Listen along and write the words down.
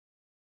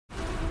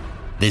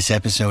This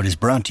episode is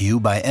brought to you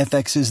by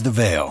FX's The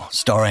Veil,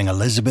 starring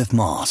Elizabeth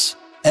Moss.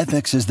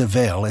 FX's The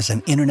Veil is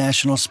an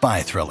international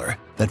spy thriller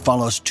that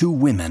follows two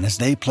women as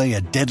they play a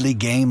deadly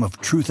game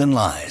of truth and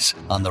lies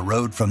on the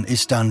road from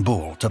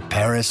Istanbul to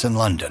Paris and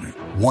London.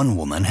 One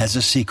woman has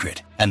a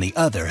secret, and the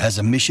other has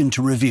a mission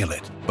to reveal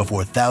it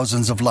before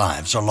thousands of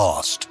lives are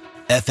lost.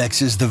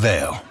 FX's The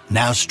Veil,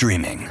 now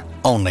streaming,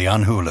 only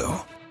on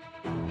Hulu.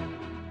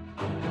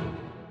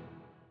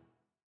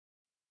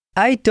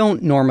 I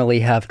don't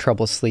normally have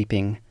trouble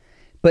sleeping,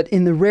 but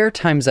in the rare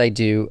times I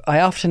do, I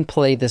often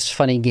play this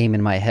funny game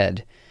in my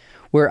head,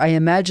 where I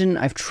imagine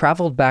I've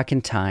traveled back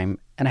in time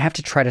and I have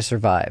to try to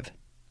survive.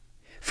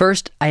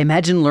 First, I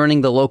imagine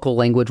learning the local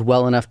language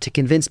well enough to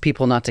convince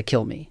people not to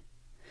kill me.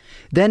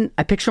 Then,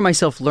 I picture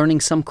myself learning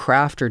some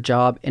craft or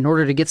job in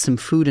order to get some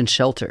food and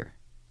shelter.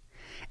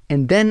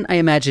 And then I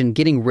imagine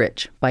getting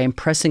rich by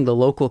impressing the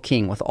local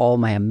king with all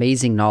my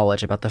amazing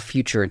knowledge about the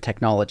future and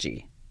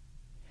technology.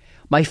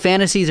 My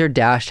fantasies are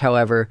dashed,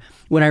 however,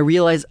 when I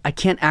realize I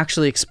can't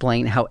actually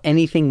explain how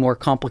anything more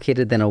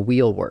complicated than a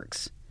wheel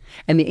works,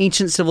 and the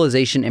ancient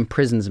civilization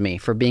imprisons me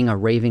for being a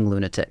raving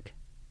lunatic.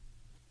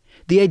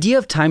 The idea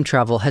of time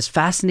travel has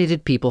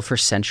fascinated people for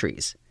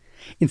centuries.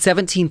 In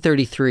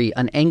 1733,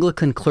 an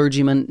Anglican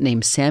clergyman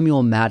named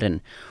Samuel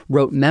Madden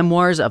wrote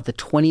Memoirs of the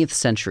 20th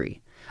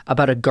Century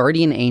about a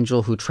guardian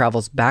angel who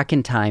travels back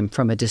in time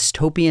from a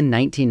dystopian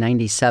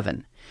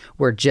 1997,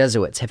 where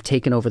Jesuits have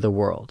taken over the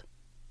world.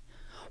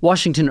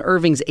 Washington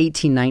Irving's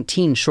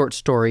 1819 short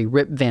story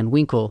Rip Van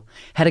Winkle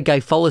had a guy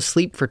fall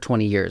asleep for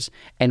 20 years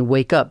and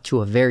wake up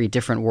to a very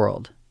different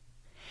world.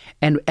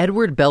 And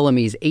Edward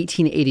Bellamy's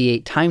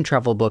 1888 time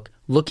travel book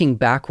Looking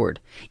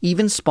Backward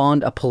even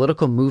spawned a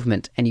political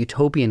movement and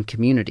utopian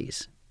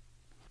communities.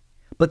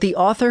 But the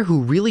author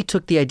who really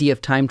took the idea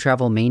of time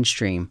travel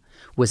mainstream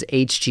was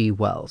H.G.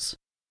 Wells.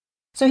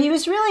 So he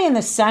was really in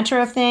the center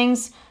of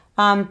things.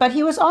 But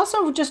he was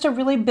also just a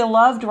really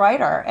beloved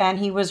writer, and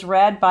he was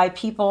read by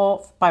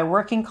people, by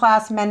working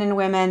class men and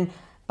women,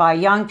 by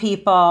young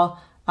people,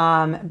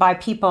 by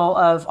people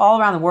of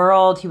all around the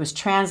world. He was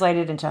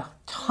translated into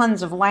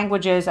tons of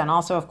languages and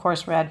also, of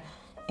course, read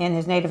in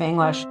his native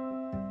English.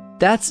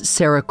 That's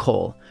Sarah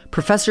Cole,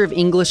 professor of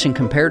English and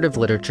Comparative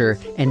Literature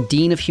and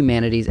Dean of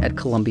Humanities at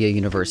Columbia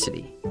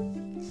University.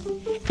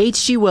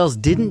 H.G. Wells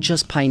didn't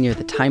just pioneer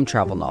the time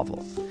travel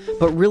novel,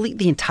 but really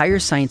the entire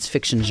science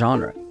fiction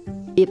genre.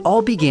 It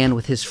all began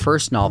with his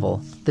first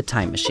novel, The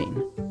Time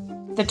Machine.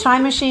 The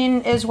Time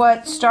Machine is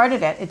what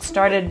started it. It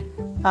started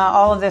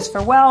all of this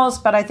for Wells,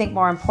 but I think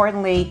more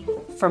importantly,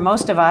 for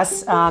most of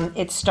us,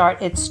 it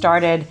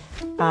started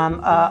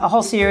a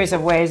whole series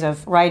of ways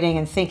of writing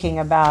and thinking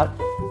about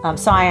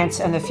science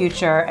and the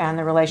future and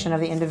the relation of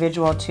the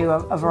individual to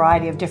a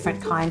variety of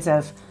different kinds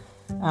of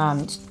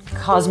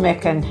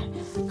cosmic and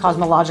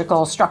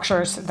cosmological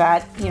structures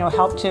that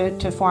help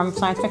to form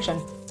science fiction.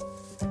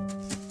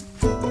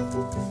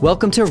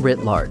 Welcome to Writ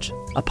Large,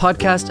 a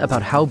podcast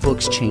about how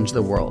books change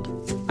the world.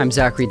 I'm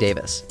Zachary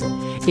Davis.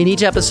 In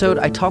each episode,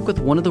 I talk with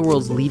one of the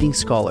world's leading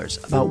scholars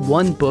about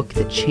one book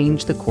that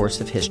changed the course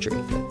of history.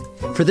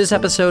 For this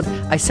episode,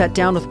 I sat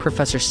down with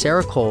Professor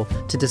Sarah Cole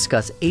to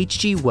discuss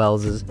H.G.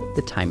 Wells'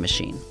 The Time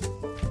Machine.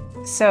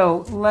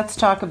 So let's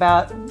talk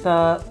about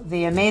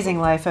the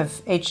amazing life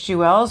of H.G.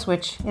 Wells,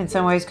 which in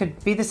some ways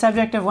could be the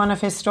subject of one of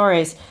his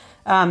stories.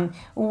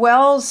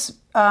 Wells...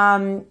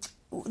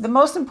 The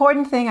most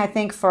important thing, I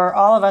think, for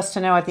all of us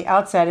to know at the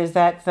outset is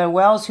that the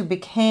Wells who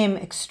became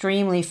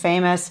extremely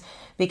famous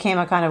became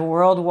a kind of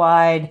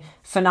worldwide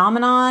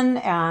phenomenon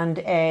and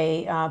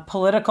a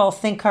political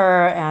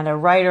thinker and a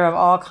writer of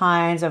all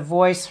kinds, a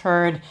voice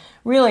heard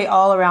really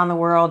all around the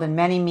world in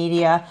many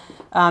media,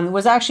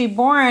 was actually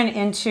born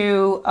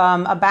into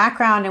a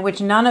background in which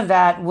none of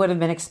that would have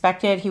been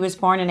expected. He was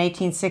born in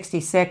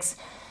 1866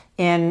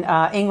 in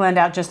England,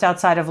 just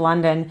outside of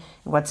London,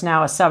 what's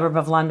now a suburb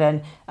of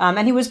London.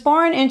 And he was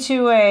born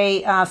into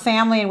a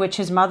family in which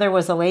his mother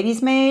was a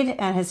lady's maid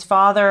and his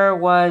father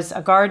was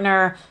a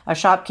gardener, a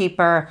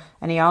shopkeeper,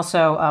 and he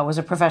also was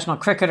a professional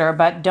cricketer.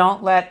 But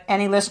don't let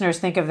any listeners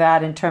think of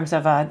that in terms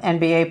of an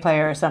NBA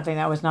player or something.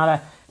 That was not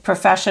a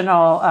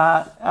professional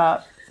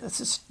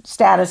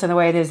status in the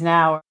way it is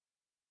now.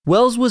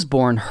 Wells was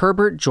born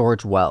Herbert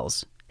George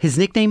Wells. His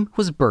nickname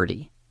was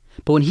Bertie.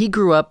 But when he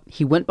grew up,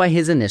 he went by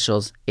his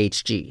initials,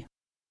 H.G.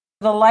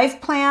 The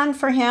life plan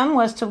for him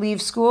was to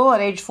leave school at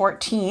age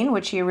 14,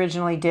 which he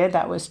originally did.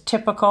 That was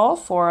typical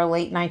for a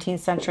late 19th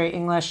century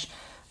English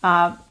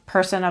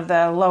person of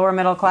the lower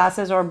middle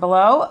classes or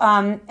below,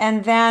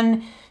 and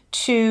then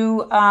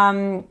to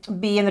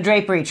be in the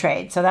drapery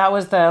trade. So that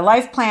was the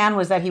life plan,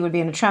 was that he would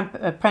be an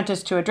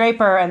apprentice to a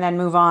draper and then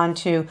move on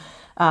to,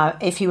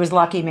 if he was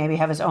lucky, maybe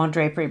have his own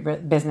drapery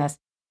business.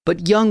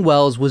 But young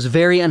Wells was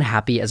very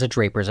unhappy as a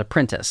draper's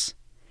apprentice.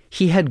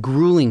 He had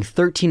grueling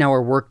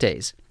 13-hour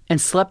workdays and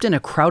slept in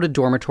a crowded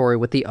dormitory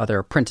with the other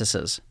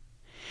apprentices.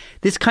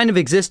 This kind of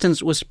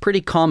existence was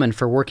pretty common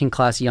for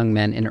working-class young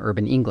men in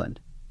urban England.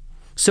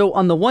 So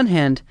on the one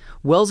hand,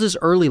 Wells's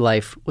early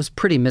life was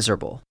pretty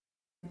miserable.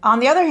 On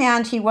the other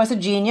hand, he was a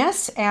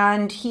genius,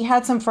 and he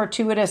had some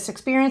fortuitous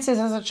experiences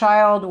as a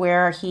child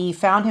where he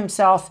found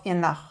himself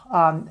in the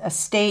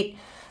estate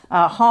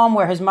home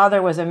where his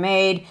mother was a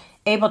maid,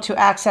 able to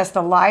access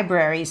the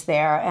libraries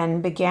there,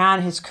 and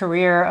began his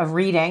career of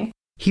reading.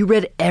 He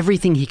read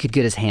everything he could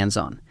get his hands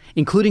on,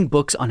 including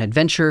books on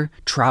adventure,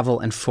 travel,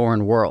 and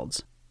foreign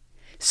worlds.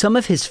 Some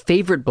of his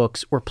favorite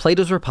books were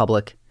Plato's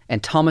Republic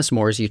and Thomas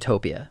More's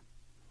Utopia.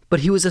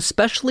 But he was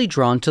especially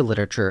drawn to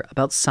literature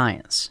about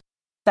science.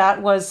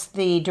 That was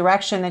the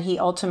direction that he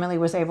ultimately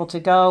was able to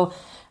go.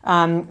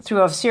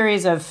 Through a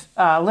series of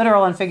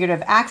literal and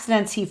figurative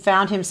accidents, he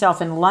found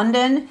himself in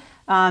London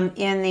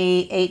in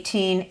the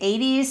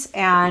 1880s,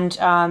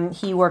 and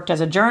he worked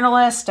as a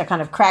journalist, a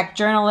kind of crack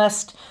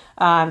journalist.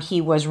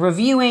 He was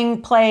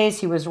reviewing plays,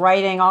 he was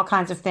writing all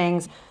kinds of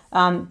things.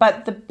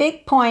 But the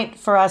big point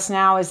for us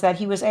now is that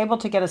he was able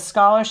to get a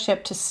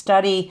scholarship to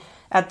study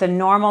at the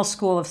Normal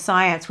School of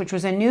Science, which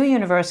was a new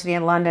university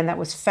in London that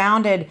was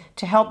founded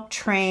to help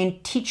train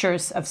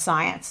teachers of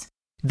science.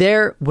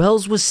 There,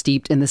 Wells was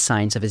steeped in the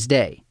science of his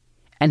day,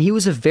 and he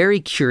was a very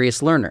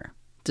curious learner,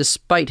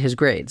 despite his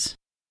grades.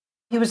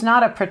 He was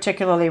not a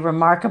particularly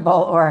remarkable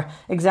or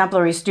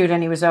exemplary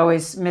student. He was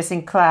always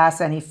missing class,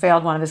 and he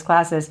failed one of his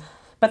classes.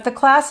 But the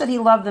class that he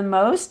loved the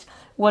most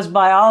was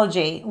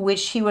biology,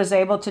 which he was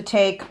able to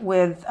take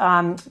with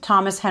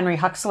Thomas Henry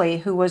Huxley,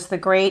 who was the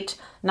great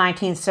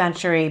 19th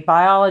century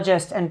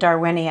biologist and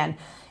Darwinian.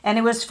 And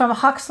it was from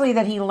Huxley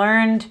that he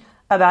learned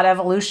about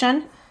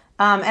evolution.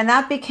 And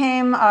that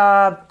became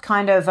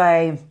kind of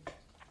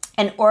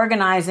an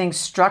organizing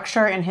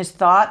structure in his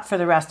thought for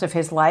the rest of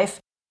his life.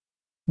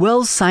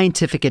 Wells'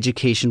 scientific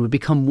education would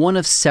become one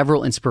of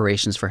several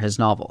inspirations for his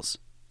novels.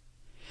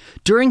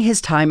 During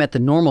his time at the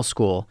Normal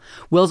School,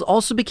 Wells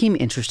also became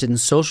interested in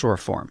social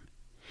reform.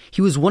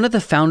 He was one of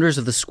the founders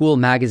of the school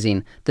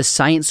magazine, the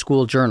Science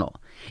School Journal,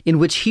 in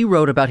which he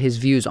wrote about his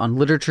views on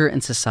literature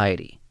and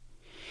society.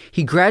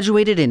 He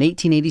graduated in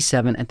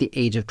 1887 at the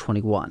age of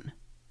 21.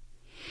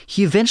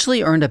 He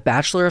eventually earned a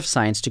Bachelor of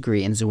Science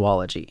degree in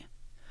zoology.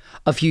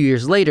 A few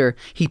years later,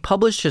 he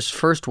published his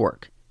first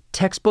work,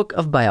 Textbook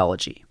of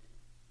Biology.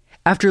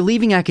 After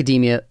leaving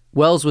academia,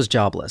 Wells was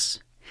jobless.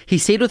 He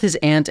stayed with his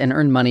aunt and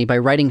earned money by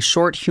writing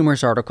short,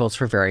 humorous articles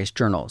for various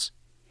journals.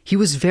 He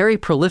was very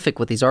prolific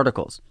with these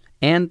articles,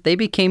 and they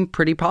became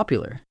pretty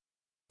popular.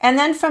 And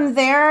then from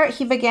there,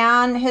 he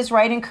began his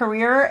writing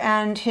career,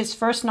 and his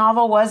first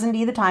novel was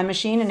indeed The Time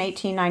Machine in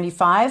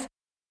 1895.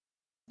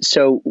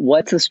 So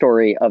what's the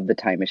story of The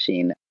Time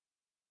Machine?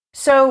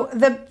 So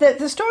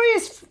the story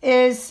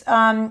is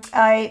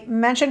I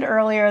mentioned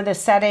earlier, the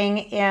setting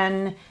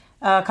in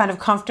a kind of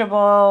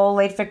comfortable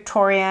late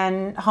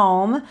Victorian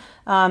home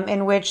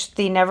in which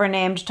the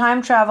never-named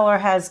time traveler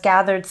has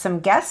gathered some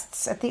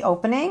guests at the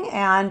opening,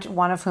 and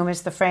one of whom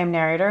is the frame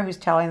narrator who's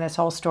telling this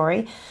whole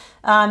story.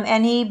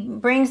 And he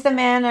brings them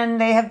in,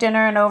 and they have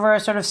dinner, and over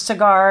sort of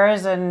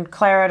cigars and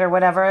claret or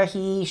whatever,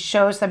 he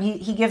shows them,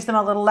 he gives them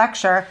a little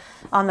lecture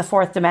on the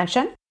fourth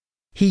dimension.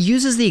 He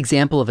uses the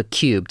example of a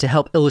cube to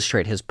help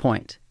illustrate his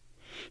point.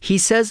 He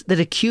says that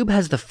a cube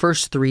has the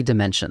first three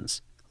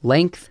dimensions,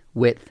 length,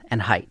 width,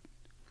 and height.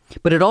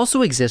 But it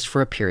also exists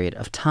for a period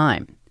of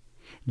time.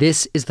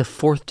 This is the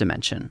fourth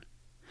dimension.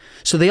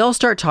 So they all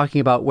start talking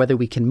about whether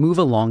we can move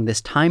along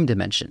this time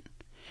dimension.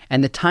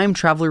 And the time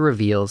traveler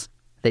reveals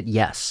that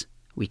yes,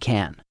 we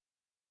can.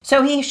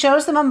 So he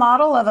shows them a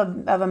model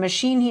of a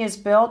machine he has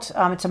built.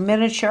 It's a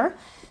miniature.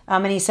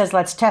 And he says,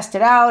 let's test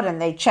it out.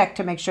 And they check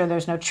to make sure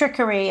there's no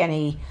trickery. And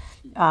he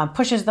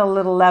pushes the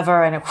little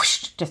lever, and it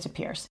whoosh,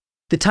 disappears.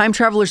 The time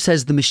traveler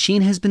says the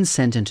machine has been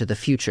sent into the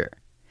future.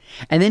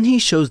 And then he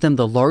shows them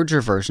the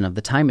larger version of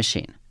the time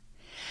machine.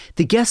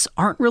 The guests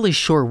aren't really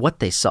sure what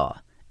they saw,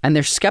 and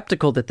they're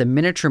skeptical that the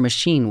miniature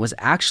machine was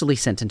actually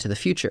sent into the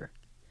future.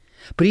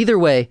 But either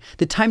way,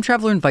 the time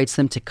traveler invites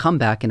them to come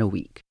back in a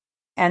week.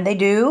 And they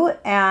do,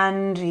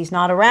 and he's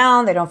not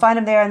around, they don't find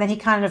him there, and then he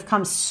kind of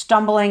comes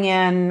stumbling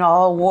in,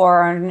 all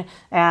worn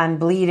and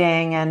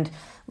bleeding and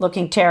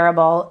looking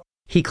terrible.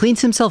 He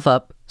cleans himself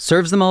up,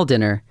 serves them all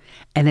dinner,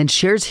 and then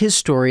shares his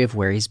story of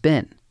where he's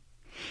been.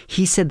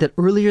 He said that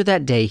earlier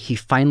that day he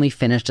finally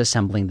finished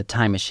assembling the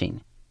time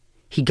machine.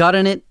 He got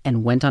in it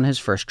and went on his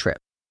first trip.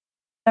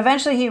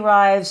 Eventually he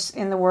arrives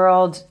in the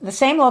world, the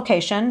same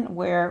location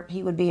where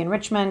he would be in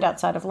Richmond,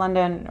 outside of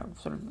London, or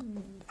sort of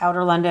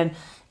outer London,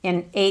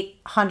 in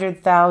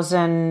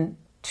 800,000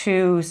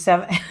 to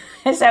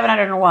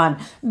 701,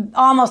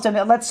 almost,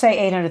 let's say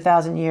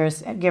 800,000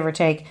 years, give or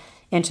take,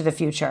 into the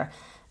future.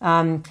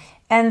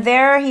 And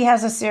there he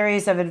has a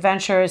series of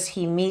adventures.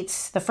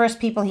 The first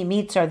people he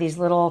meets are these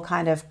little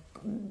kind of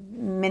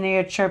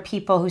miniature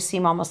people who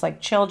seem almost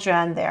like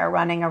children. They're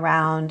running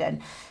around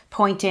and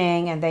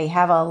pointing, and they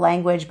have a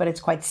language, but it's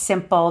quite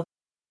simple.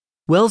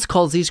 Wells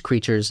calls these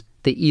creatures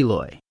the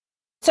Eloi.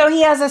 So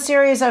he has a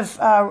series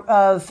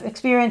of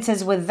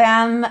experiences with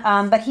them,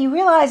 but he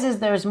realizes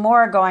there's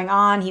more going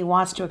on. He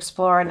wants to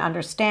explore and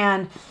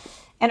understand.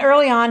 And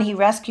early on, he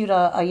rescued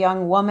a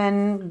young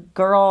woman,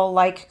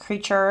 girl-like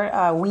creature,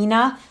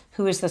 Weena,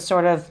 who is the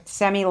sort of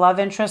semi-love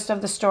interest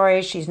of the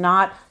story. She's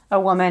not a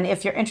woman.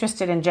 If you're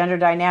interested in gender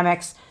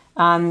dynamics,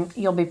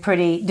 you'll be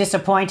pretty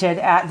disappointed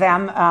at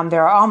them.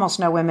 There are almost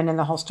no women in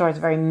the whole story. It's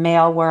a very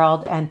male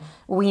world, and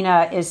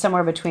Weena is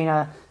somewhere between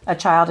a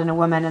child and a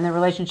woman, and the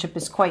relationship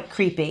is quite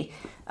creepy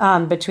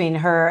between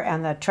her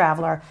and the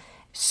traveler.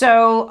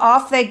 So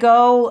off they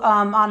go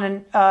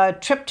on a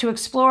trip to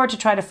explore, to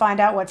try to find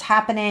out what's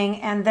happening,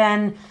 and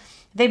then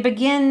he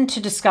begins to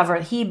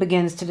discover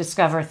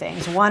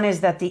things. One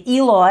is that the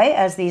Eloi,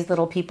 as these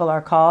little people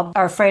are called,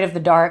 are afraid of the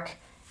dark.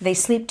 They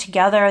sleep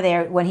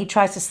together. When he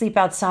tries to sleep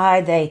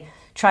outside, they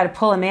try to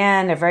pull him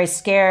in. They're very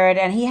scared.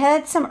 And he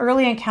had some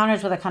early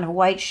encounters with a kind of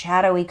white,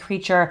 shadowy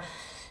creature.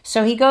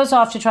 So he goes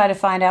off to try to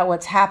find out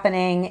what's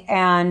happening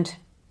and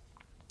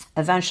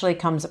eventually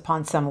comes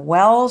upon some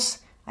wells.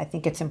 I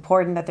think it's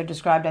important that they're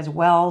described as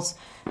wells.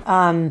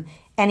 And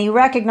he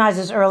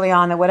recognizes early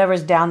on that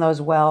whatever's down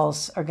those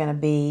wells are going to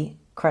be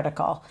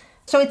critical.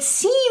 So it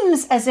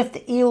seems as if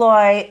the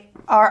Eloi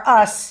are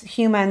us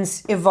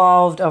humans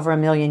evolved over 1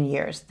 million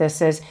years.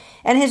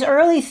 And his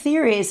early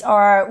theories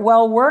are,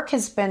 well, work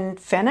has been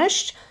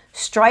finished,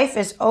 strife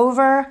is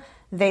over,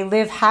 they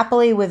live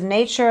happily with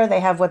nature,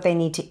 they have what they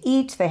need to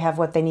eat, they have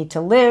what they need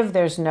to live,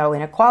 there's no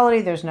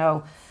inequality, there's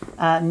no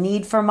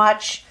need for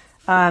much.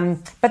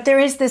 But there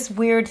is this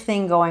weird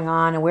thing going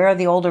on, and where are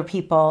the older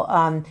people?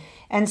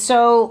 And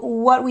so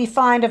what we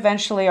find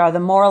eventually are the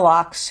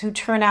Morlocks, who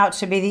turn out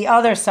to be the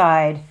other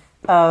side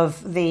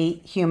of the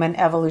human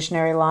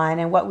evolutionary line.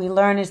 And what we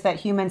learn is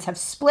that humans have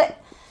split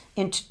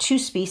into two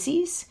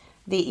species,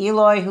 the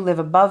Eloi, who live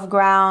above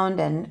ground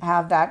and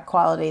have that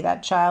quality,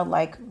 that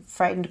childlike,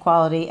 frightened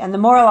quality, and the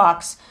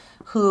Morlocks,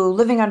 who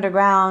living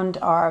underground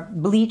are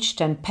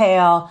bleached and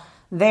pale.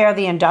 They're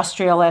the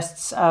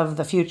industrialists of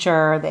the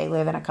future. They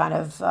live in a kind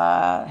of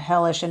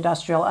hellish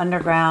industrial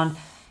underground.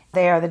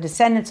 They are the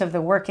descendants of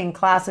the working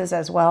classes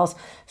as well as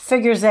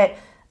figures it.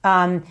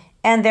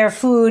 And their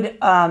food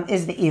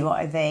is the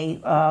Eloi. They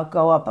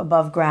go up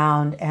above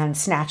ground and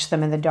snatch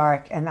them in the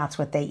dark, and that's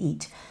what they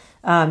eat.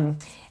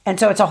 And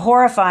so it's a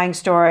horrifying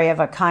story of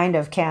a kind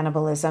of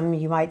cannibalism,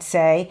 you might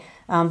say,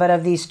 but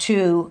of these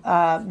two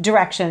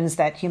directions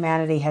that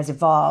humanity has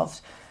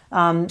evolved.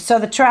 So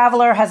the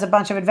traveler has a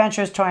bunch of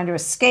adventures trying to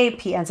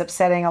escape. He ends up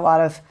setting a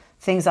lot of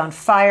things on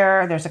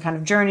fire. There's a kind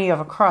of journey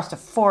across a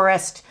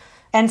forest.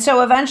 And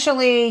so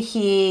eventually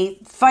he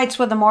fights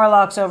with the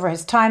Morlocks over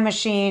his time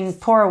machine.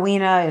 Poor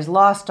Weena is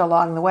lost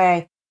along the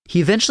way. He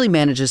eventually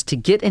manages to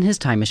get in his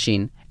time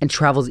machine and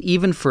travels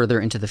even further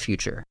into the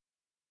future.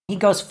 He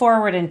goes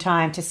forward in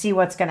time to see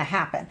what's going to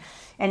happen.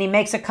 And he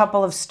makes a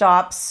couple of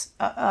stops,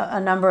 a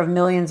number of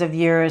millions of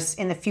years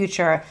in the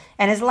future.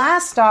 And his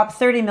last stop,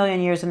 30 million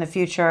years in the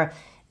future,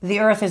 the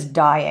Earth is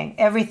dying.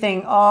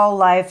 Everything, all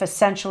life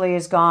essentially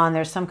is gone.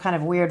 There's some kind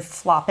of weird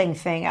flopping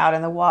thing out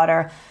in the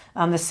water.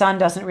 The sun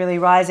doesn't really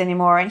rise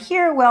anymore. And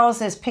here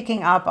Wells is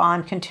picking up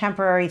on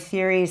contemporary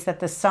theories that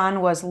the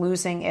sun was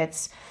losing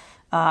its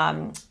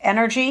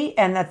energy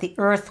and that the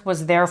Earth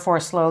was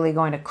therefore slowly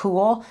going to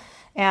cool.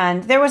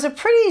 And there was a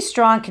pretty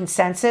strong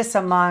consensus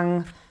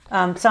among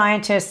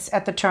scientists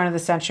at the turn of the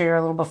century or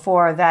a little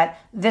before that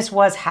this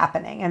was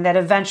happening and that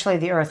eventually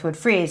the Earth would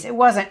freeze. It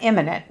wasn't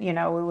imminent, it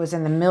was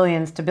in the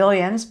millions to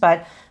billions,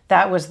 but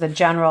that was the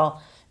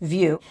general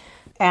view.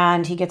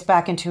 And he gets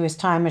back into his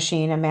time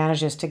machine and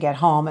manages to get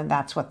home, and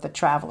that's what the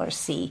travelers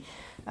see.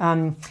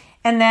 And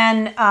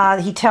then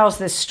he tells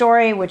this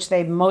story, which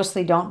they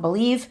mostly don't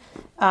believe.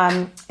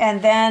 And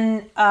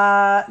then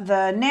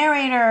the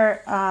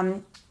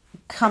narrator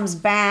comes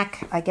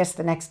back, I guess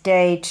the next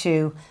day,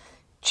 to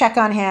check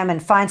on him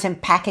and finds him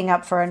packing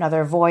up for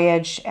another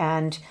voyage.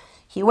 And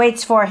he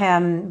waits for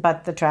him,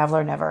 but the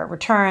traveler never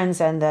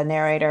returns, and the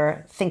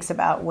narrator thinks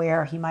about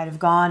where he might have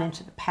gone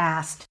into the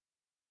past.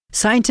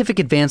 Scientific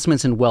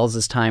advancements in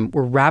Wells's time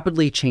were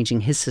rapidly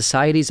changing his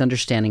society's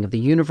understanding of the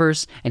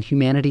universe and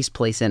humanity's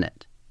place in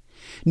it.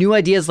 New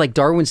ideas like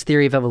Darwin's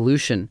theory of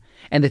evolution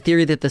and the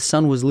theory that the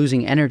sun was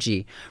losing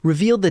energy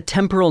revealed the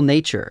temporal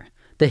nature,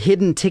 the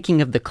hidden ticking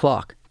of the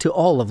clock, to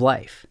all of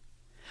life.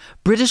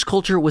 British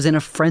culture was in a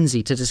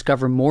frenzy to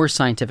discover more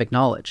scientific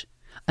knowledge,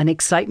 an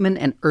excitement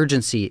and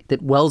urgency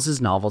that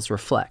Wells's novels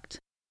reflect.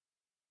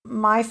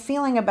 My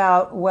feeling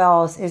about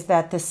Wells is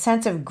that the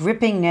sense of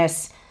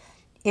grippingness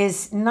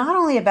is not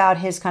only about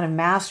his kind of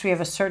mastery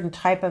of a certain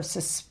type of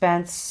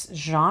suspense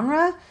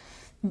genre,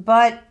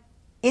 but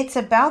it's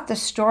about the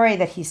story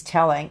that he's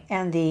telling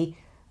and the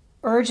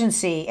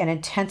urgency and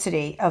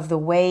intensity of the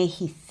way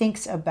he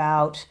thinks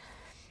about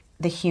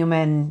the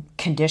human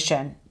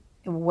condition,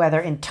 whether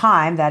in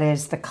time, that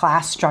is the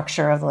class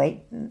structure of the late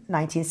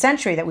 19th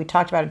century that we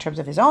talked about in terms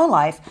of his own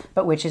life,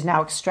 but which is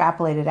now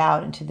extrapolated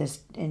out into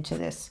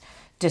this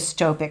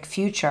dystopic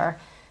future,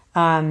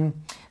 but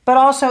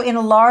also in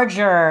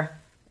larger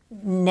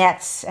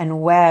nets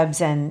and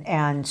webs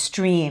and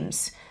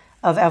streams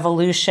of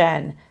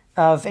evolution,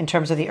 in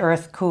terms of the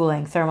Earth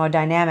cooling,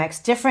 thermodynamics,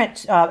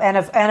 different, and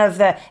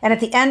at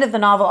the end of the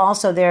novel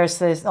also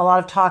there's a lot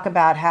of talk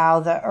about how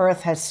the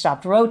Earth has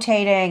stopped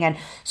rotating, and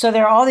so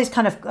there are all these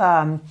kind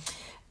of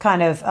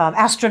kind of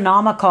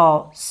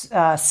astronomical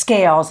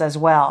scales as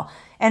well.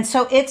 And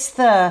so it's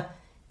the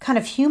kind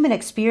of human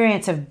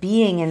experience of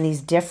being in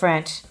these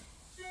different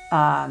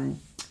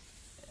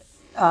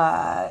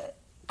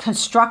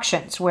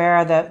constructions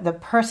where the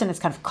person is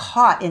kind of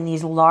caught in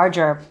these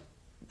larger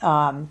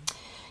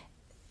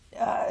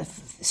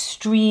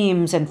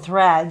streams and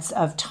threads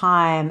of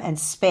time and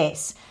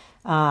space.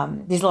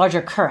 These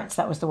larger currents,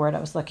 that was the word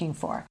I was looking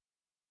for.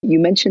 You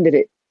mentioned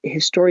that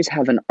his stories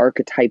have an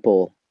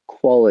archetypal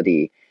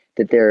quality,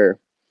 that they're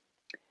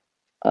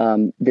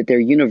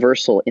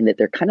universal in that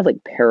they're kind of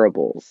like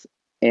parables.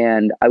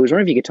 And I was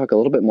wondering if you could talk a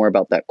little bit more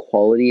about that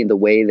quality and the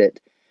way that,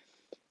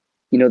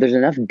 there's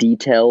enough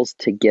details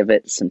to give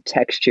it some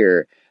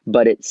texture,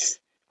 but it's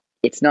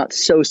not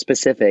so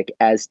specific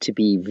as to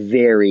be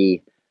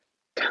very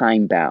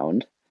time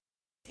bound.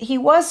 He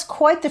was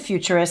quite the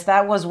futurist.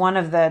 That was one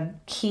of the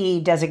key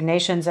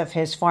designations of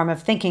his form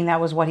of thinking. That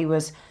was what he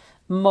was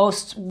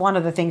one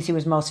of the things he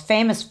was most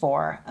famous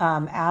for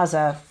as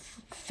a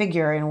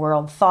figure in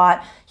world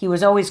thought. He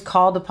was always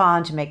called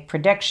upon to make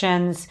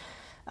predictions.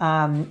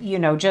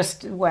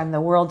 Just when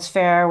the World's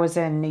Fair was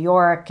in New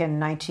York in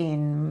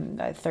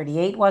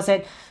 1938, was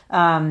it?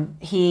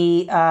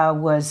 He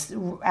was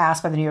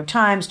asked by the New York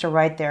Times to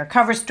write their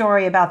cover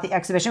story about the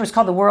exhibition. It was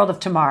called The World of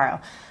Tomorrow.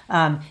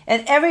 And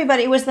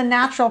everybody, it was the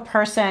natural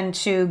person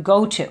to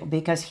go to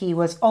because he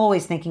was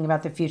always thinking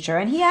about the future.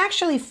 And he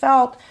actually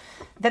felt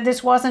that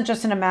this wasn't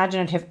just an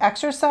imaginative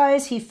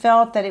exercise. He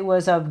felt that it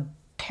was a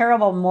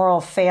terrible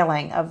moral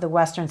failing of the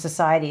Western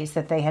societies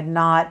that they had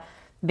not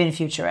been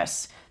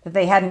futurists, that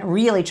they hadn't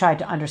really tried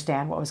to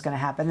understand what was going to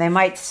happen. They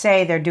might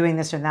say they're doing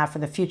this or that for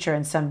the future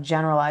in some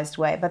generalized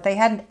way, but they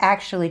hadn't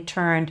actually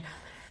turned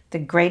the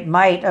great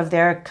might of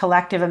their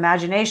collective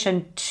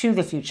imagination to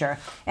the future.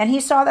 And he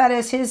saw that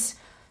as his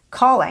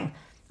calling.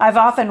 I've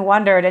often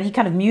wondered, and he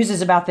kind of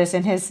muses about this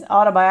in his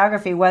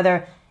autobiography,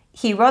 whether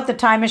he wrote The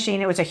Time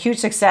Machine, it was a huge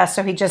success,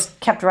 so he just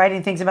kept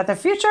writing things about the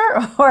future,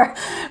 or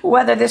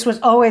whether this was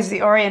always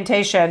the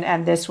orientation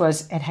and it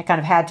kind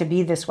of had to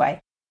be this way.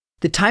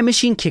 The Time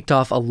Machine kicked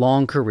off a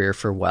long career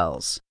for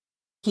Wells.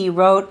 He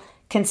wrote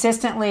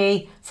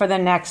consistently for the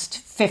next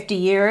 50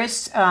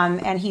 years,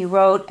 and he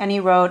wrote and he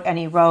wrote and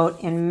he wrote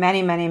in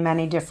many, many,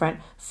 many different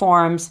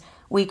forms.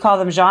 We call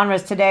them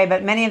genres today,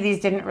 but many of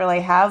these didn't really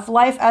have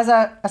life as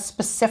a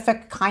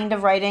specific kind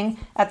of writing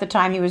at the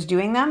time he was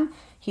doing them.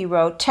 He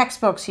wrote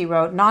textbooks, he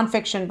wrote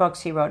nonfiction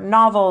books, he wrote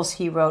novels,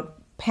 he wrote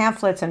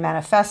pamphlets and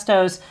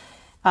manifestos.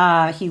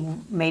 He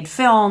made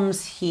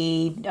films,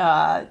 he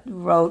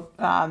wrote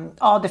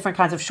all different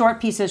kinds of short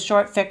pieces,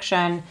 short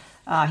fiction.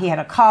 He had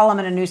a column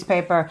in a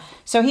newspaper.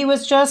 So he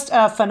was just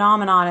a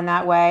phenomenon in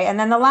that way. And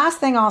then the last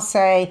thing I'll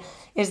say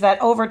is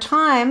that over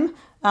time,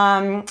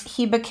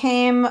 he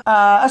became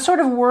a sort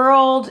of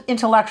world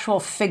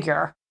intellectual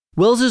figure.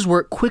 Wells's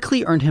work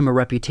quickly earned him a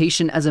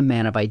reputation as a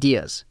man of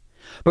ideas.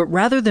 But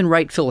rather than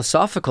write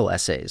philosophical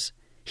essays,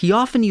 he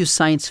often used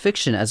science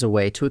fiction as a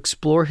way to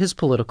explore his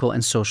political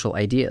and social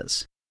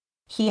ideas.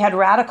 He had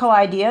radical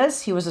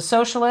ideas. He was a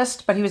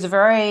socialist, but he was a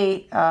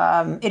very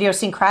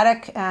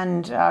idiosyncratic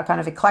and kind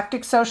of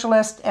eclectic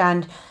socialist.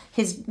 And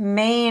his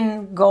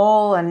main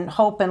goal and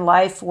hope in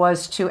life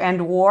was to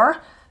end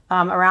war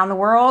around the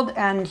world.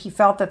 And he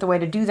felt that the way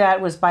to do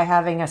that was by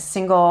having a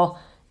single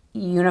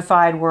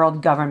unified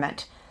world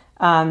government.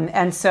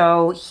 And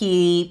so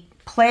he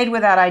played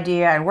with that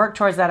idea and worked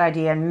towards that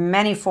idea in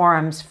many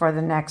forums for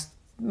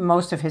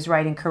most of his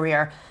writing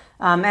career.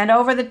 And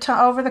over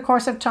the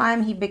course of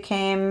time, he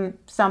became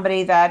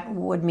somebody that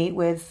would meet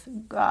with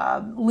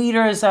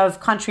leaders of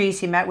countries.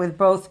 He met with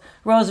both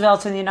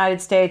Roosevelt in the United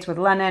States, with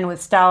Lenin,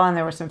 with Stalin.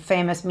 There were some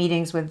famous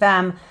meetings with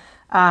them.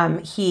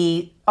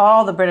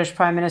 All the British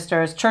prime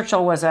ministers.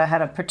 Churchill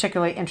had a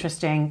particularly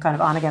interesting kind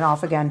of on-again,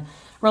 off-again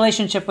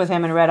relationship with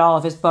him and read all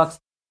of his books.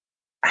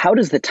 How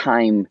does the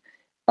time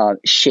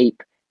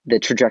shape the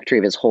trajectory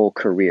of his whole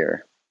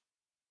career?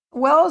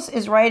 Wells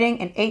is writing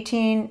in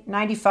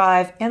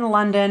 1895 in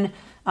London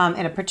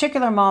in a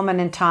particular moment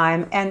in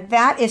time, and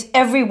that is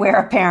everywhere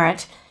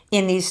apparent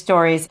in these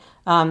stories.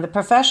 The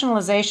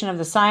professionalization of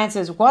the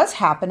sciences was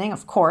happening,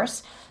 of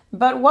course,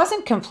 but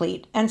wasn't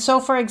complete. And so,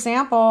 for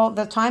example,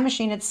 the Time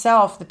Machine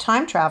itself, the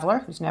time traveler,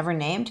 who's never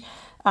named,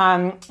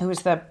 who's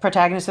the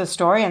protagonist of the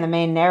story and the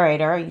main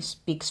narrator, he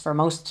speaks for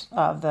most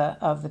of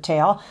the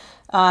tale.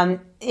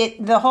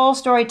 The whole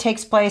story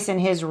takes place in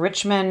his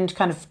Richmond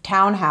kind of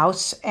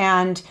townhouse,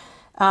 and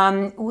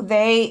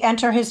they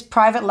enter his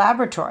private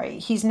laboratory.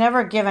 He's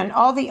never given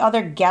all the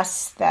other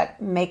guests that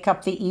make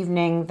up the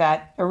evening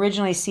that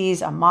originally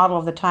sees a model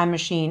of the time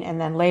machine and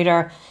then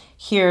later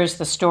hears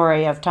the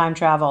story of time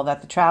travel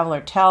that the traveler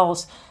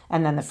tells,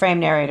 and then the frame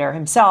narrator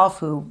himself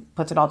who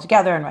puts it all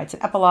together and writes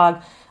an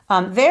epilogue.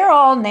 They're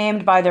all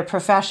named by their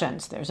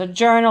professions. There's a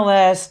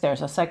journalist,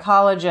 there's a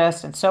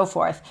psychologist, and so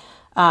forth.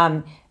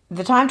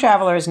 The time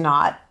traveler is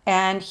not,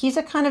 and he's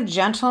a kind of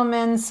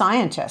gentleman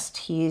scientist.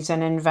 He's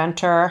an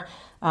inventor.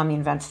 He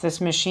invents this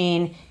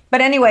machine.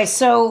 But anyway,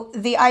 so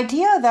the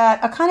idea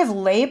that a kind of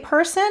lay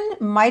person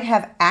might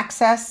have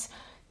access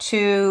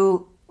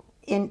to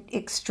in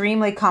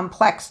extremely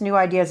complex new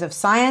ideas of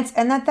science,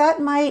 and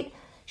that might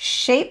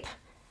shape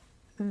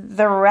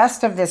the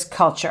rest of this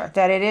culture,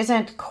 that it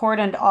isn't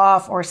cordoned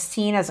off or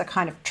seen as a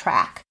kind of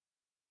track.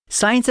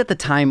 Science at the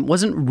time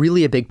wasn't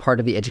really a big part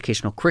of the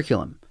educational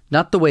curriculum,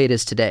 not the way it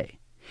is today.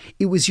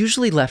 It was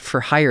usually left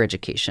for higher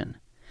education.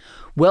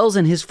 Wells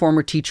and his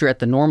former teacher at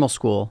the normal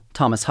school,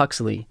 Thomas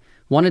Huxley,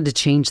 wanted to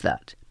change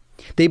that.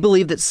 They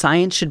believed that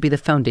science should be the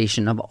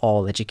foundation of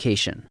all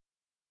education.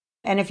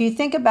 And if you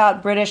think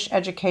about British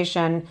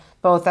education,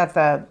 both at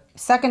the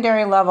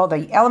secondary level,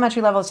 the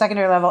elementary level,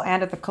 secondary level,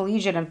 and at the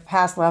collegiate and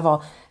past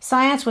level,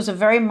 science was a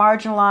very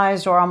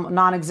marginalized or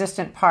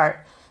non-existent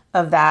part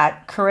of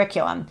that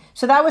curriculum.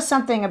 So that was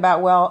something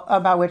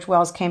about which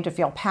Wells came to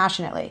feel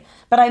passionately.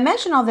 But I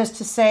mention all this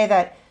to say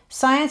that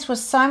science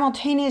was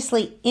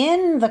simultaneously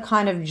in the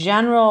kind of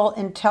general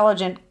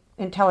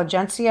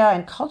intelligentsia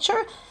and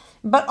culture,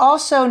 but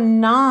also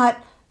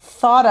not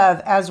thought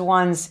of as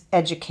one's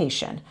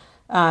education.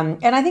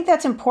 And I think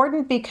that's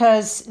important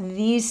because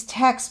these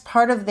texts,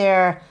 part of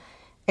their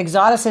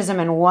exoticism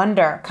and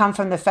wonder, come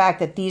from the fact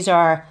that these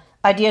are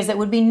ideas that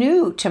would be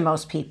new to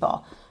most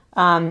people.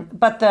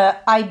 But the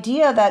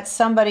idea that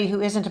somebody who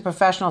isn't a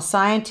professional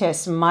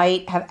scientist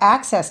might have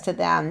access to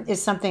them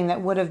is something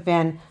that would have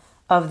been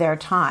of their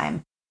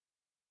time.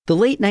 The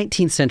late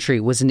 19th century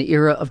was an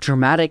era of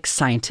dramatic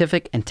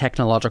scientific and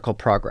technological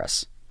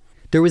progress.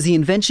 There was the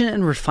invention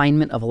and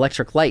refinement of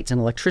electric lights and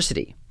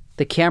electricity,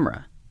 the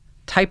camera,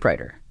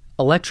 typewriter,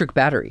 electric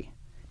battery,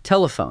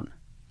 telephone,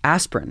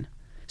 aspirin,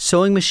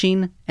 sewing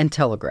machine, and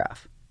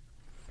telegraph.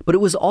 But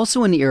it was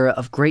also an era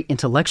of great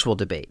intellectual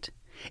debate,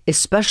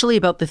 especially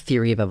about the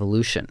theory of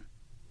evolution.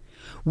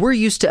 We're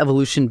used to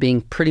evolution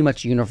being pretty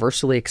much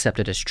universally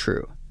accepted as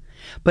true,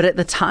 but at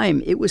the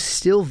time, it was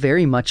still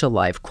very much a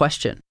live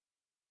question.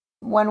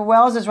 When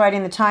Wells is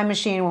writing The Time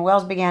Machine, when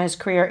Wells began his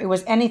career, it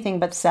was anything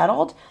but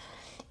settled,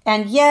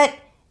 and yet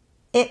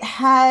it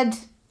had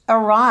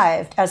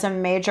arrived as a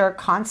major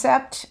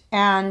concept.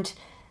 And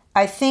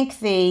I think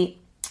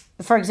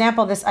for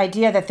example, this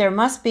idea that there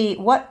must be,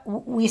 what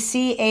we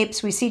see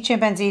apes, we see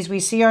chimpanzees, we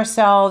see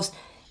ourselves.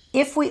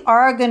 If we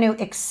are going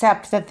to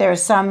accept that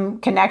there's some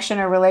connection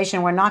or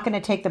relation, we're not going to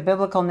take the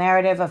biblical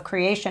narrative of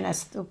creation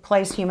as the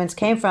place humans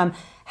came from.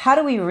 How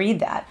do we read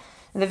that?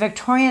 The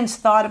Victorians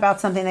thought about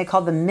something they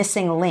called the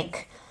missing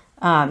link,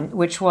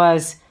 which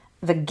was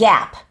the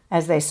gap,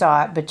 as they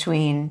saw it,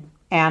 between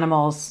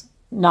animals,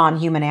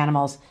 non-human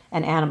animals,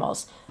 and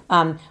animals.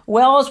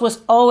 Wells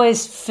was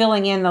always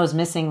filling in those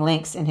missing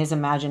links in his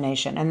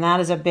imagination, and that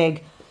is a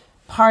big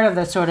part of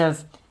the sort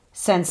of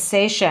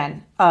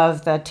sensation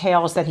of the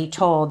tales that he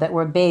told that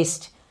were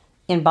based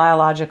in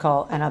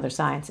biological and other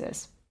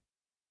sciences.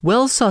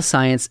 Wells saw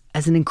science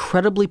as an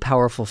incredibly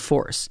powerful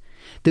force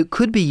that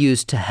could be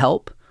used to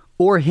help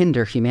or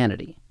hinder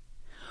humanity.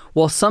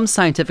 While some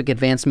scientific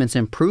advancements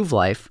improve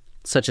life,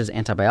 such as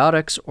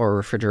antibiotics or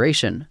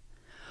refrigeration,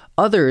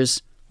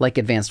 others, like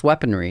advanced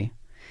weaponry,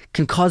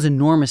 can cause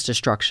enormous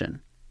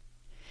destruction.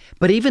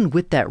 But even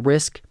with that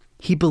risk,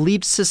 he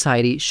believed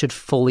society should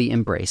fully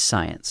embrace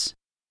science.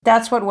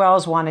 That's what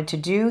Wells wanted to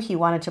do. He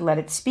wanted to let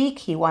it speak,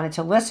 he wanted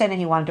to listen, and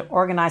he wanted to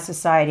organize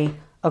society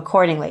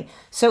accordingly.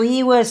 So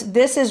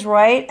this is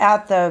right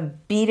at the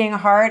beating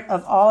heart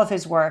of all of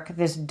his work,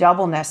 this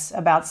doubleness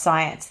about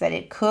science, that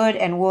it could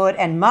and would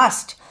and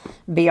must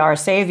be our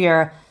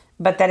savior,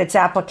 but that its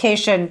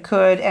application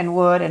could and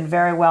would and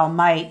very well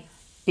might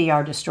be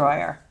our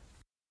destroyer.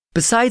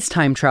 Besides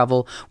time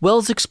travel,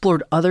 Wells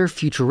explored other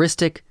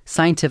futuristic,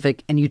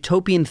 scientific, and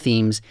utopian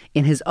themes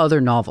in his other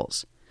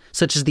novels,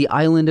 such as The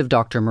Island of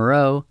Dr.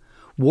 Moreau,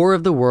 War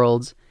of the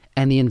Worlds,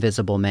 and The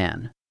Invisible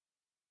Man.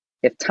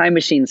 If Time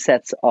Machine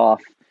sets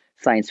off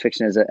science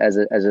fiction as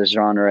a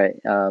genre,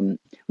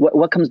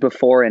 what comes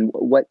before, and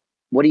what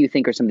do you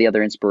think are some of the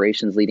other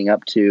inspirations leading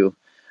up to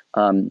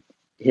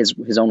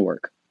his own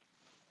work?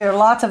 There are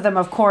lots of them,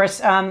 of course.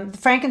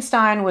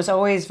 Frankenstein was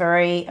always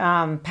very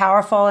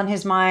powerful in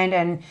his mind,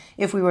 and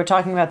if we were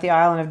talking about The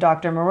Island of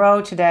Dr.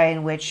 Moreau today,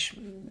 in which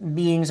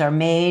beings are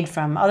made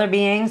from other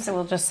beings,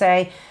 we'll just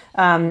say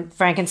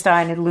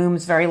Frankenstein, it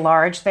looms very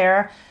large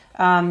there.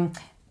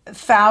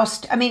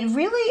 Faust,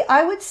 really,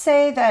 I would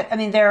say that,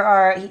 there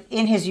are,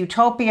 in his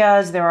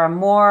utopias, there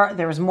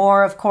was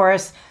more, of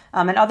course,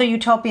 and other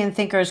utopian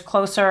thinkers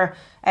closer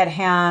at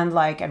hand,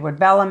 like Edward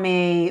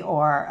Bellamy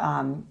or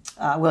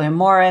William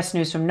Morris,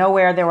 News from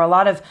Nowhere. There were a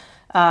lot of,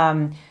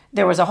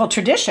 there was a whole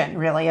tradition,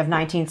 really, of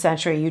 19th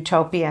century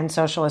utopian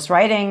socialist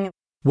writing.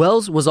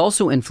 Wells was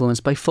also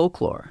influenced by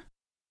folklore.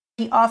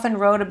 He often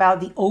wrote about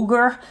the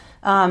ogre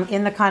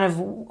in the kind of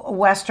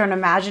Western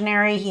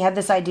imaginary. He had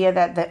this idea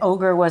that the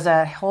ogre was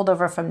a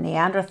holdover from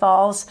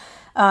Neanderthals.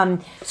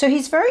 So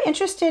he's very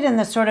interested in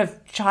the sort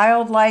of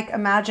childlike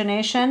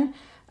imagination.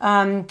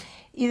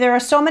 There are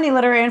so many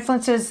literary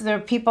influences. There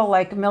are people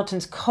like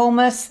Milton's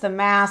Comus, The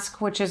Mask,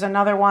 which is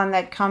another one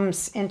that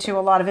comes into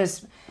a lot of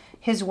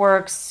his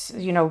works,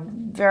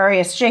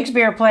 various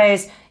Shakespeare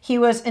plays. He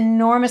was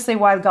enormously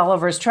wide.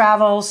 Gulliver's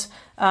Travels.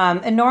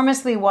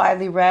 enormously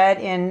widely read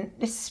in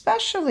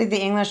especially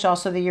the English,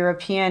 also the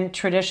European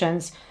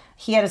traditions.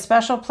 He had a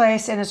special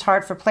place in his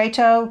heart for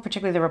Plato,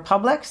 particularly the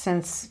Republic,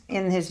 since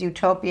in his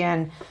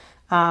utopian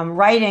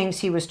writings,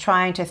 he was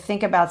trying to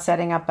think about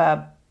setting up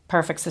a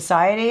perfect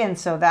society. And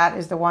so that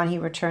is the one he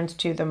returns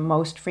to the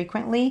most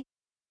frequently.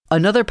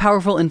 Another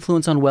powerful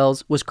influence on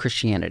Wells was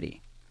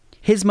Christianity.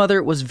 His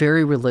mother was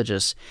very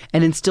religious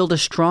and instilled a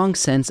strong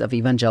sense of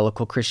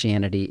evangelical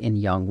Christianity in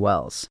young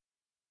Wells.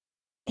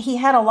 He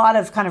had a lot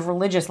of kind of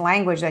religious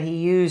language that he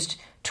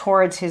used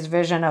towards his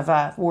vision of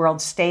a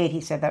world state.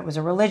 He said that was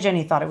a religion.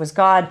 He thought it was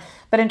God.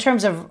 But in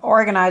terms of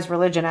organized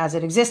religion as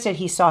it existed,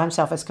 he saw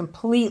himself as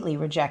completely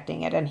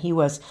rejecting it. And he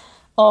was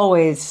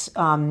always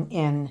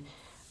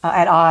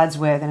at odds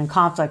with and in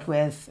conflict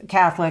with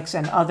Catholics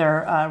and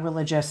other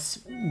religious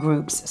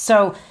groups.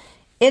 So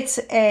it's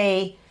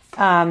a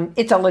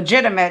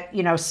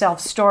legitimate,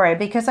 self-story,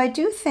 because I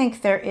do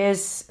think there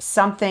is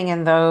something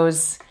in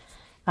those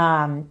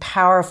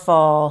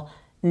powerful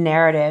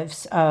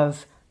narratives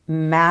of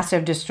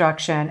massive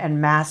destruction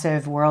and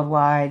massive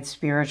worldwide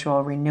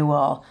spiritual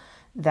renewal,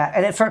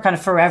 that for kind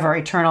of forever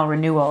eternal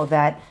renewal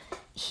that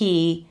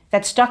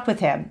stuck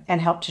with him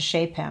and helped to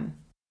shape him.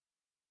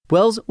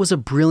 Wells was a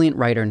brilliant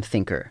writer and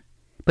thinker,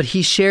 but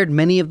he shared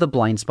many of the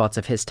blind spots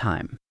of his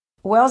time.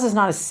 Wells is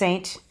not a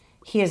saint.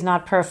 He is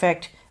not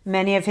perfect.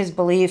 Many of his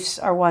beliefs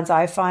are ones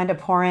I find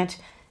abhorrent.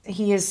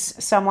 He is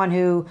someone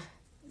who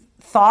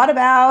thought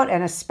about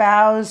and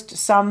espoused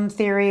some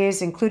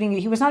theories, including,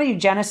 he was not a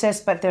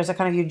eugenicist, but there's a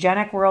kind of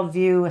eugenic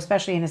worldview,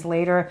 especially in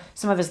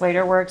some of his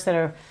later works that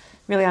are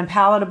really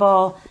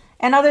unpalatable.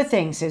 And other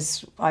things,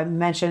 as I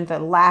mentioned, the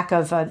lack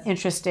of an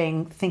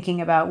interesting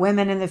thinking about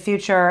women in the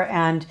future,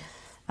 and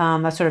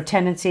a sort of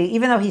tendency,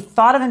 even though he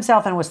thought of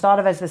himself and was thought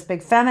of as this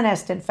big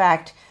feminist, in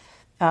fact,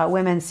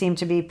 women seem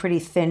to be pretty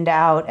thinned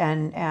out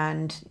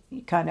and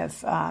kind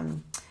of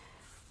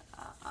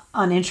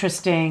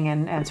uninteresting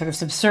and sort of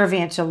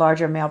subservient to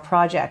larger male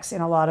projects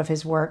in a lot of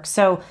his work.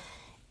 So,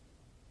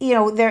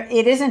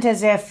 it isn't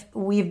as if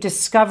we've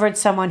discovered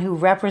someone who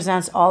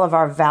represents all of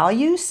our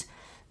values,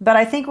 but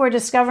I think we're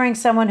discovering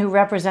someone who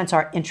represents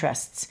our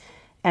interests,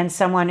 and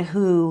someone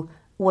who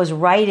was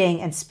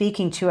writing and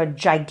speaking to a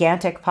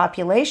gigantic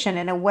population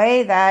in a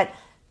way that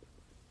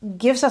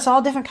gives us all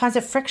different kinds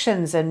of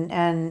frictions and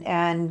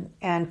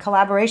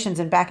collaborations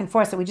and back and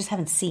forth that we just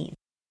haven't seen.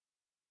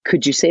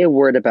 Could you say a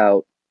word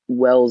about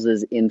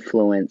Wells's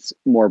influence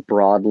more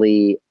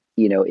broadly?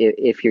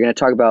 If you're going to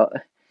talk about,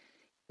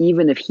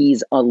 even if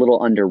he's a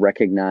little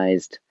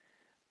under-recognized,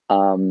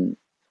 in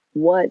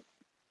what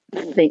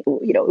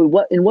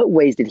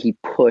ways did he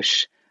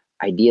push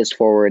ideas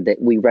forward that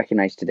we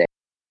recognize today?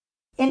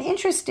 An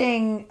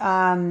interesting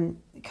kind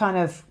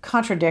of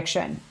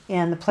contradiction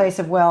in the place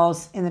of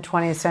Wells in the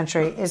 20th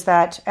century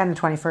and the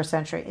 21st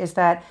century, is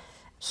that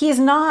he is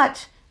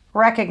not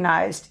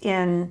recognized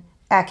in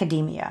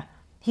academia.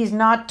 He's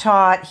not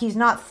taught, he's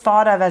not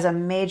thought of as a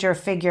major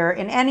figure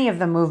in any of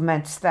the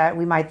movements that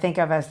we might think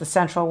of as the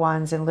central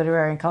ones in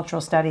literary and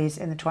cultural studies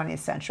in the 20th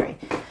century.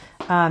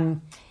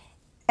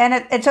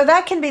 And so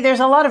that can be, there's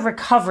a lot of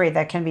recovery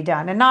that can be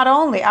done. And not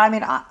only,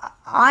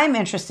 I'm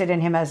interested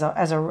in him as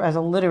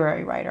a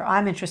literary writer.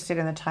 I'm interested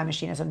in The Time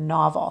Machine as a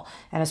novel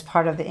and as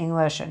part of the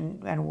English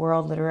and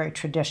world literary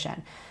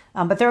tradition.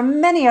 But there are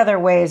many other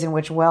ways in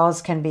which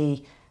Wells can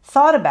be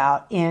thought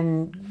about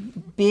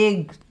in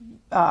big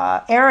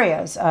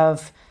areas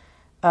of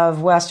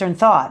Western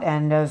thought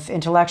and of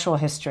intellectual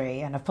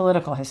history and of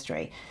political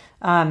history.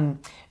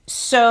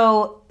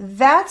 So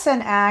that's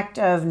an act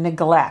of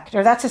neglect,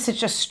 or that's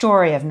such a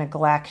story of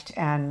neglect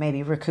and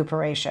maybe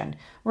recuperation.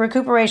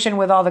 Recuperation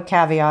with all the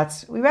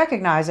caveats we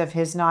recognize of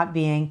his not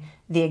being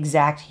the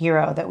exact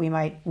hero that we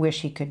might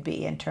wish he could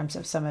be in terms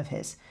of some of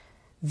his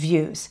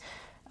views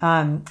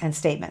and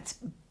statements.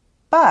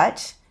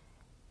 But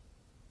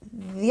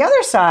the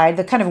other side,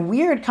 the kind of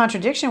weird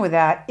contradiction with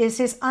that, is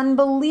his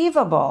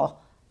unbelievable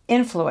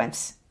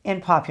influence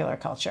in popular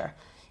culture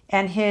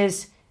and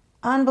his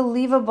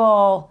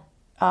unbelievable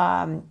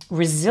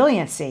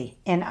resiliency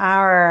in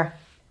our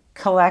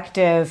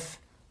collective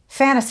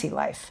fantasy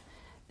life.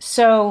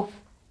 So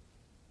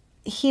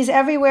he's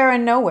everywhere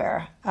and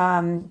nowhere.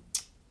 And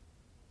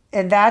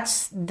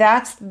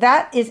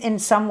that is in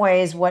some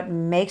ways what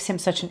makes him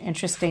such an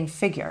interesting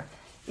figure,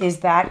 is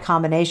that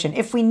combination.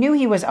 If we knew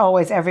he was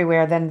always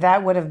everywhere, then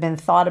that would have been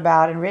thought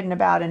about and written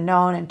about and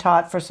known and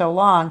taught for so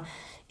long.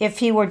 If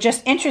he were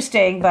just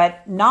interesting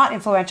but not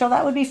influential,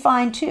 that would be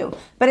fine too.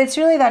 But it's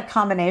really that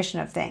combination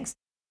of things.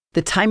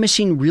 The Time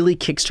Machine really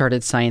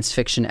kickstarted science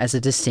fiction as a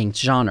distinct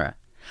genre,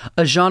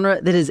 a genre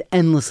that is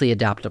endlessly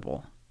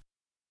adaptable.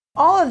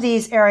 All of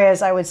these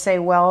areas, I would say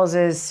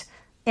Wells's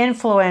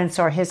influence,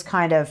 or his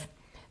kind of,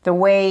 the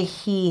way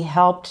he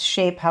helped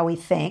shape how we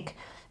think,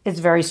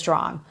 is very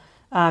strong.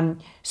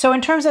 So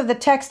in terms of the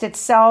text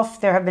itself,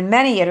 there have been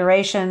many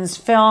iterations,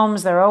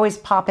 films, they're always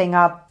popping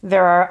up.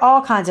 There are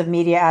all kinds of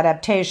media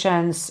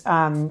adaptations,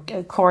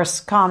 of course,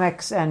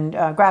 comics and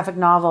graphic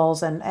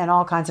novels and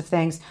all kinds of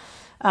things.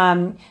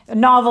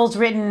 Novels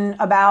written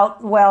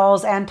about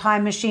Wells and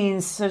time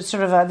machines. So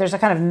there's a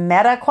kind of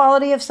meta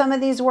quality of some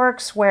of these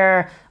works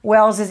where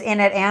Wells is in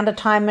it and a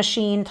time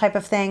machine type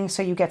of thing.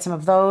 So you get some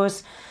of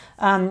those.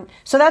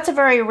 So that's a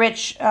very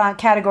rich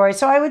category.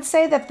 So I would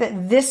say that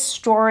this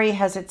story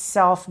has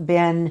itself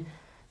been,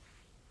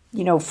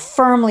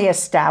 firmly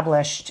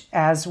established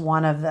as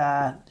one of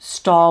the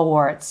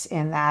stalwarts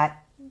in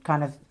that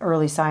kind of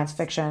early science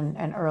fiction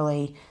and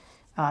early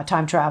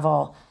time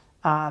travel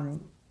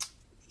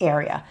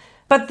area.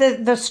 But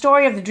the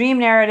story of the dream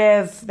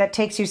narrative that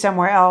takes you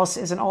somewhere else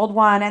is an old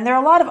one. And there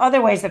are a lot of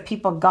other ways that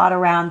people got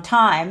around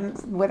time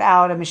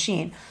without a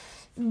machine.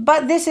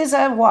 But this is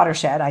a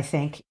watershed, I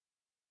think.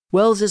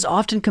 Wells is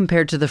often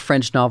compared to the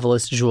French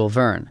novelist Jules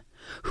Verne,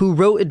 who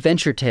wrote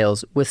adventure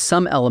tales with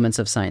some elements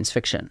of science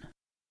fiction.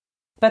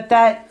 But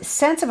that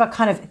sense of a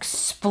kind of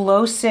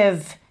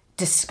explosive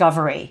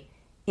discovery,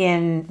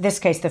 in this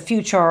case, the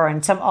future or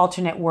in some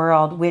alternate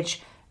world,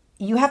 which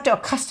you have to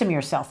accustom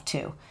yourself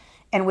to,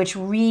 and which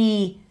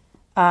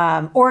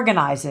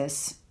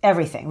reorganizes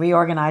everything,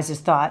 reorganizes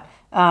thought.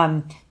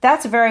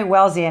 That's very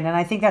Wellsian, and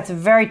I think that's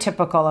very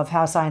typical of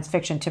how science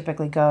fiction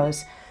typically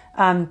goes.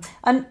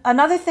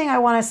 Another thing I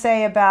want to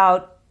say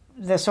about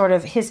the sort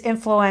of his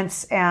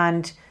influence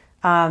and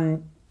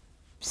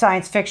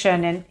science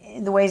fiction and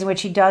the ways in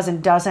which he does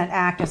and doesn't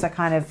act as a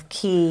kind of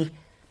key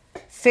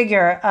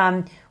figure.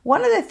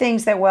 One of the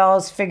things that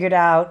Wells figured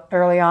out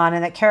early on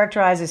and that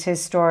characterizes his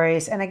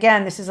stories, and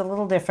again, this is a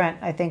little different,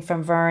 I think,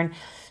 from Verne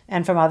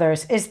and from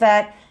others, is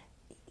that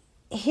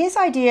his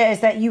idea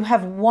is that you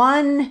have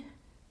one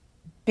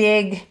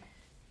big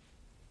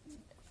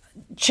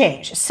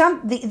change,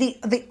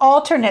 the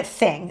alternate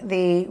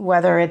thing,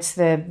 whether it's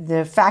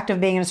the fact of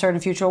being in a certain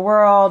future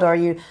world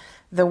or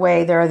the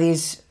way there are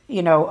these,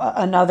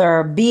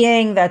 another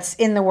being that's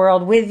in the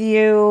world with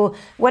you,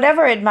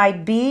 whatever it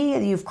might be,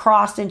 you've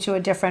crossed into a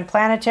different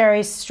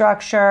planetary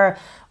structure,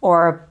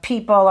 or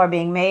people are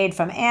being made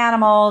from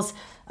animals,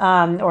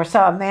 or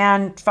some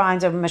man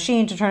finds a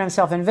machine to turn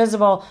himself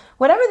invisible.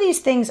 Whatever these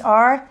things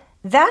are,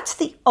 that's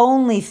the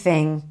only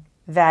thing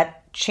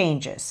that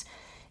changes.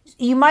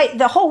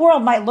 The whole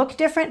world might look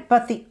different,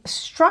 but the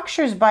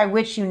structures by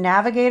which you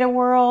navigate a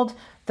world,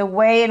 the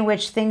way in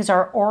which things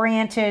are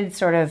oriented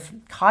sort of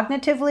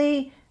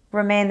cognitively,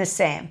 remain the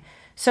same.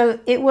 So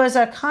it was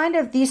a kind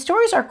of, these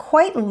stories are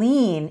quite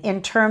lean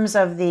in terms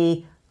of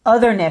the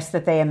otherness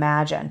that they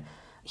imagine.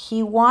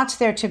 He wants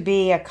there to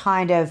be a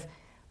kind of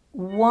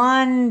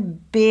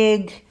one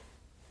big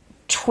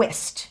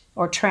twist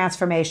or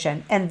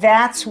transformation, and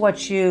that's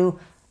what you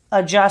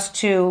adjust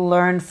to,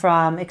 learn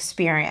from,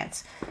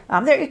 experience.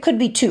 It could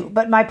be two,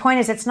 but my point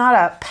is it's not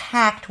a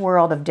packed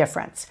world of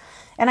difference.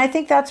 And I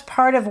think that's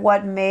part of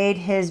what made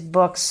his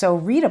books so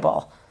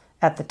readable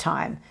at the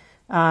time.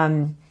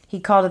 He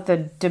called it the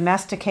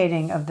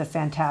domesticating of the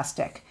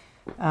fantastic.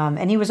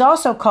 And he was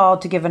also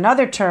called, to give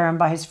another term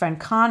by his friend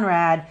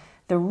Conrad,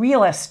 the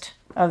realist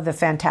of the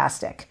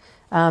fantastic.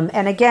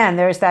 And again,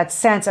 there's that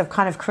sense of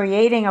kind of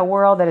creating a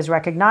world that is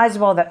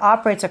recognizable, that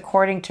operates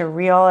according to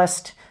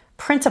realist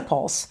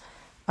principles,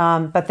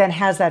 but then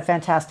has that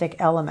fantastic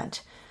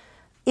element.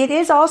 It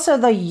is also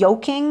the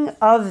yoking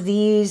of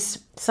these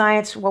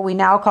what we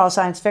now call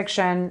science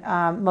fiction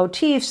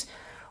motifs,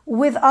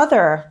 with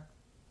other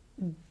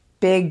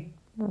big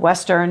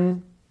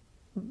Western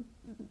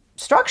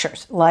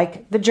structures,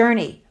 like the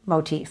journey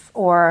motif,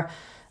 or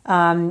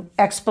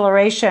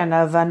exploration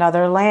of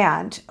another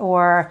land,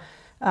 or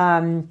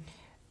an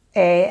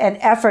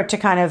effort to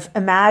kind of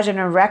imagine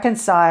and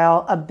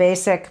reconcile a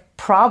basic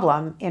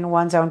problem in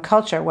one's own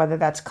culture, whether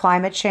that's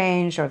climate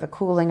change or the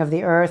cooling of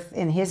the earth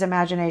in his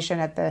imagination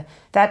at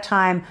that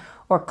time,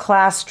 or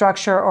class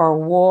structure or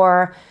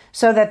war,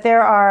 so that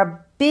there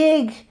are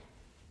big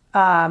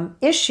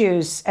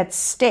issues at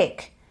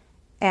stake,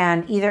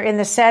 and either in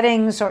the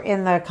settings or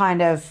in the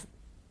kind of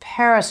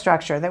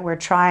parastructure that we're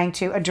trying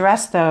to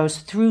address those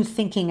through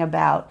thinking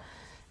about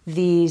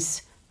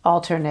these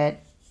alternate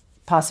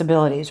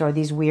possibilities or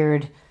these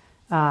weird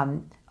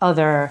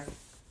other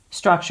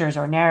structures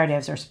or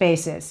narratives or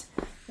spaces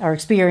or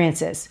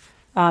experiences.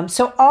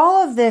 So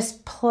all of this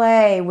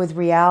play with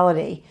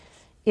reality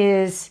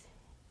is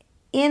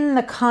in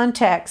the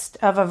context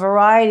of a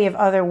variety of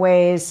other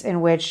ways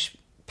in which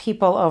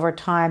people over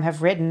time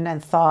have written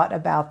and thought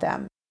about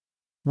them.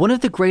 One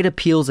of the great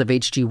appeals of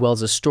H.G.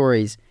 Wells'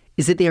 stories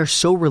is that they are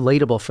so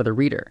relatable for the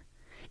reader.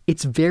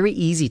 It's very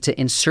easy to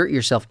insert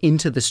yourself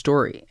into the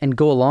story and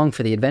go along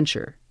for the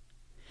adventure.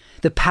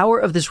 The power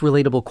of this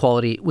relatable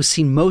quality was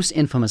seen most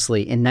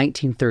infamously in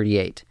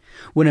 1938,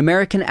 when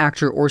American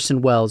actor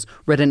Orson Welles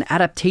read an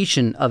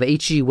adaptation of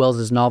H.G.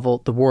 Wells'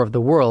 novel The War of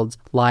the Worlds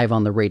live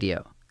on the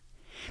radio.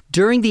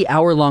 During the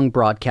hour-long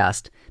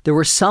broadcast, there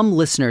were some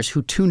listeners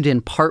who tuned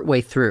in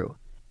partway through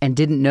and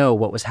didn't know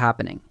what was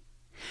happening.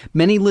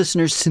 Many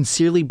listeners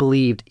sincerely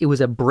believed it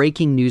was a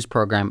breaking news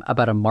program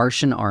about a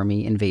Martian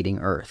army invading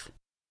Earth.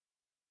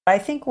 I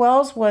think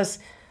Wells was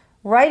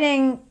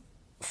writing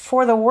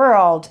for the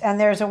world, and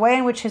there's a way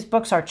in which his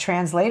books are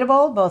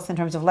translatable, both in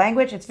terms of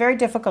language. It's very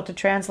difficult to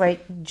translate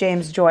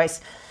James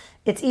Joyce.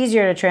 It's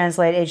easier to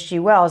translate H.G.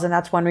 Wells, and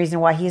that's one reason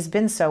why he's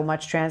been so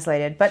much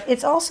translated. But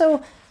it's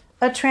also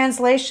a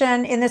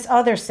translation in this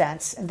other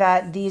sense,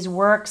 that these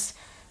works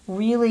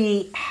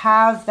really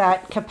have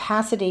that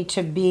capacity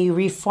to be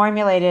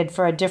reformulated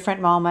for a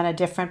different moment, a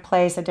different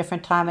place, a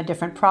different time, a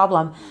different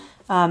problem.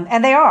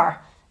 And they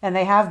are, and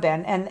they have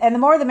been. And the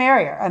more the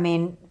merrier. I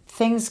mean,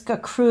 things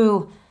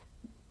accrue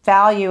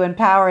value and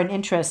power and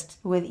interest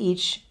with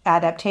each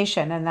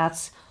adaptation, and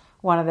that's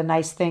one of the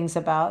nice things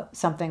about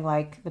something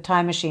like The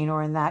Time Machine,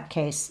 or in that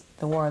case,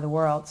 The War of the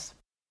Worlds.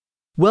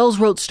 Wells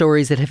wrote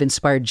stories that have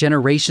inspired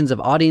generations of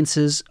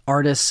audiences,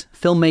 artists,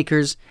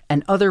 filmmakers,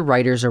 and other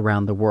writers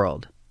around the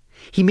world.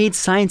 He made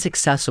science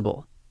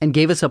accessible and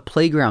gave us a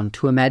playground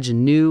to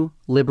imagine new,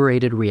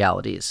 liberated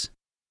realities.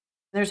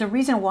 There's a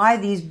reason why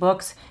these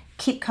books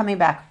keep coming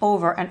back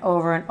over and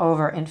over and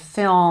over in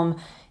film,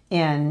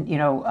 in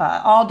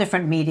all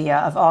different media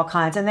of all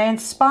kinds, and they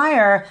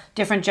inspire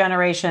different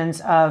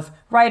generations of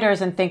writers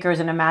and thinkers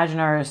and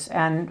imaginers,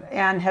 and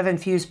have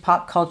infused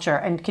pop culture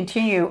and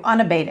continue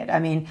unabated. I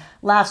mean,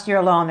 last year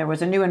alone there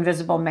was a new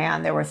Invisible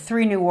Man, there were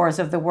 3 new Wars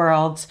of the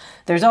Worlds,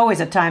 there's always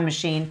a Time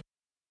Machine.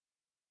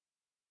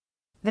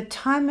 The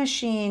Time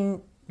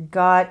Machine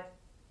got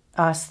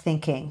us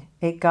thinking.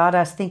 It got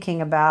us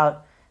thinking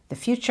about the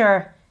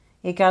future,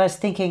 it got us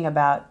thinking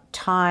about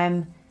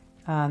time.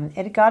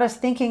 It got us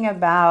thinking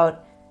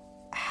about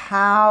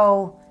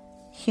how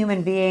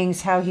human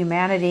beings, how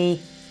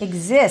humanity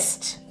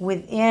exists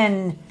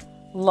within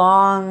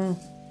long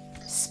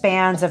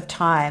spans of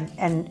time,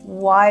 and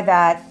why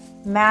that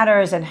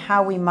matters and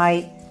how we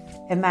might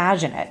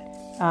imagine it.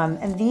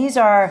 And these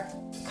are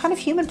kind of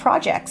human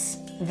projects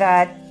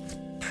that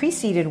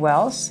preceded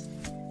Wells,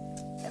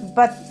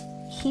 but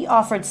he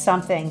offered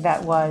something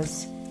that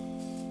was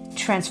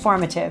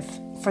transformative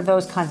for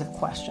those kinds of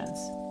questions.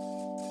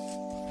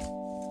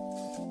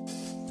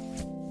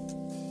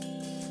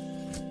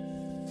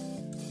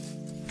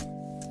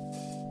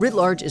 Writ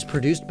Large is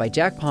produced by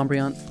Jack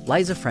Pombriant,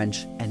 Liza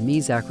French, and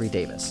me, Zachary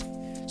Davis.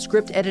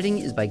 Script editing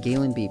is by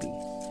Galen Beebe.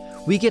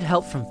 We get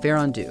help from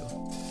Ferrandu.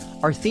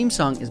 Our theme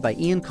song is by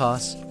Ian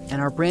Koss,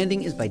 and our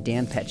branding is by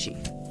Dan Pecci.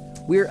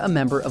 We're a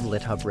member of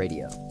LitHub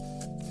Radio.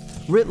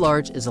 Writ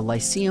Large is a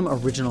Lyceum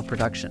original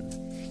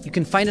production. You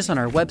can find us on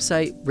our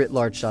website,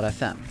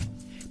 writlarge.fm.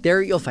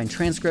 There you'll find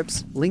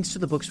transcripts, links to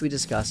the books we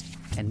discussed,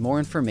 and more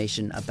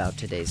information about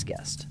today's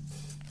guest.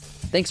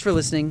 Thanks for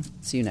listening.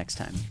 See you next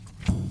time.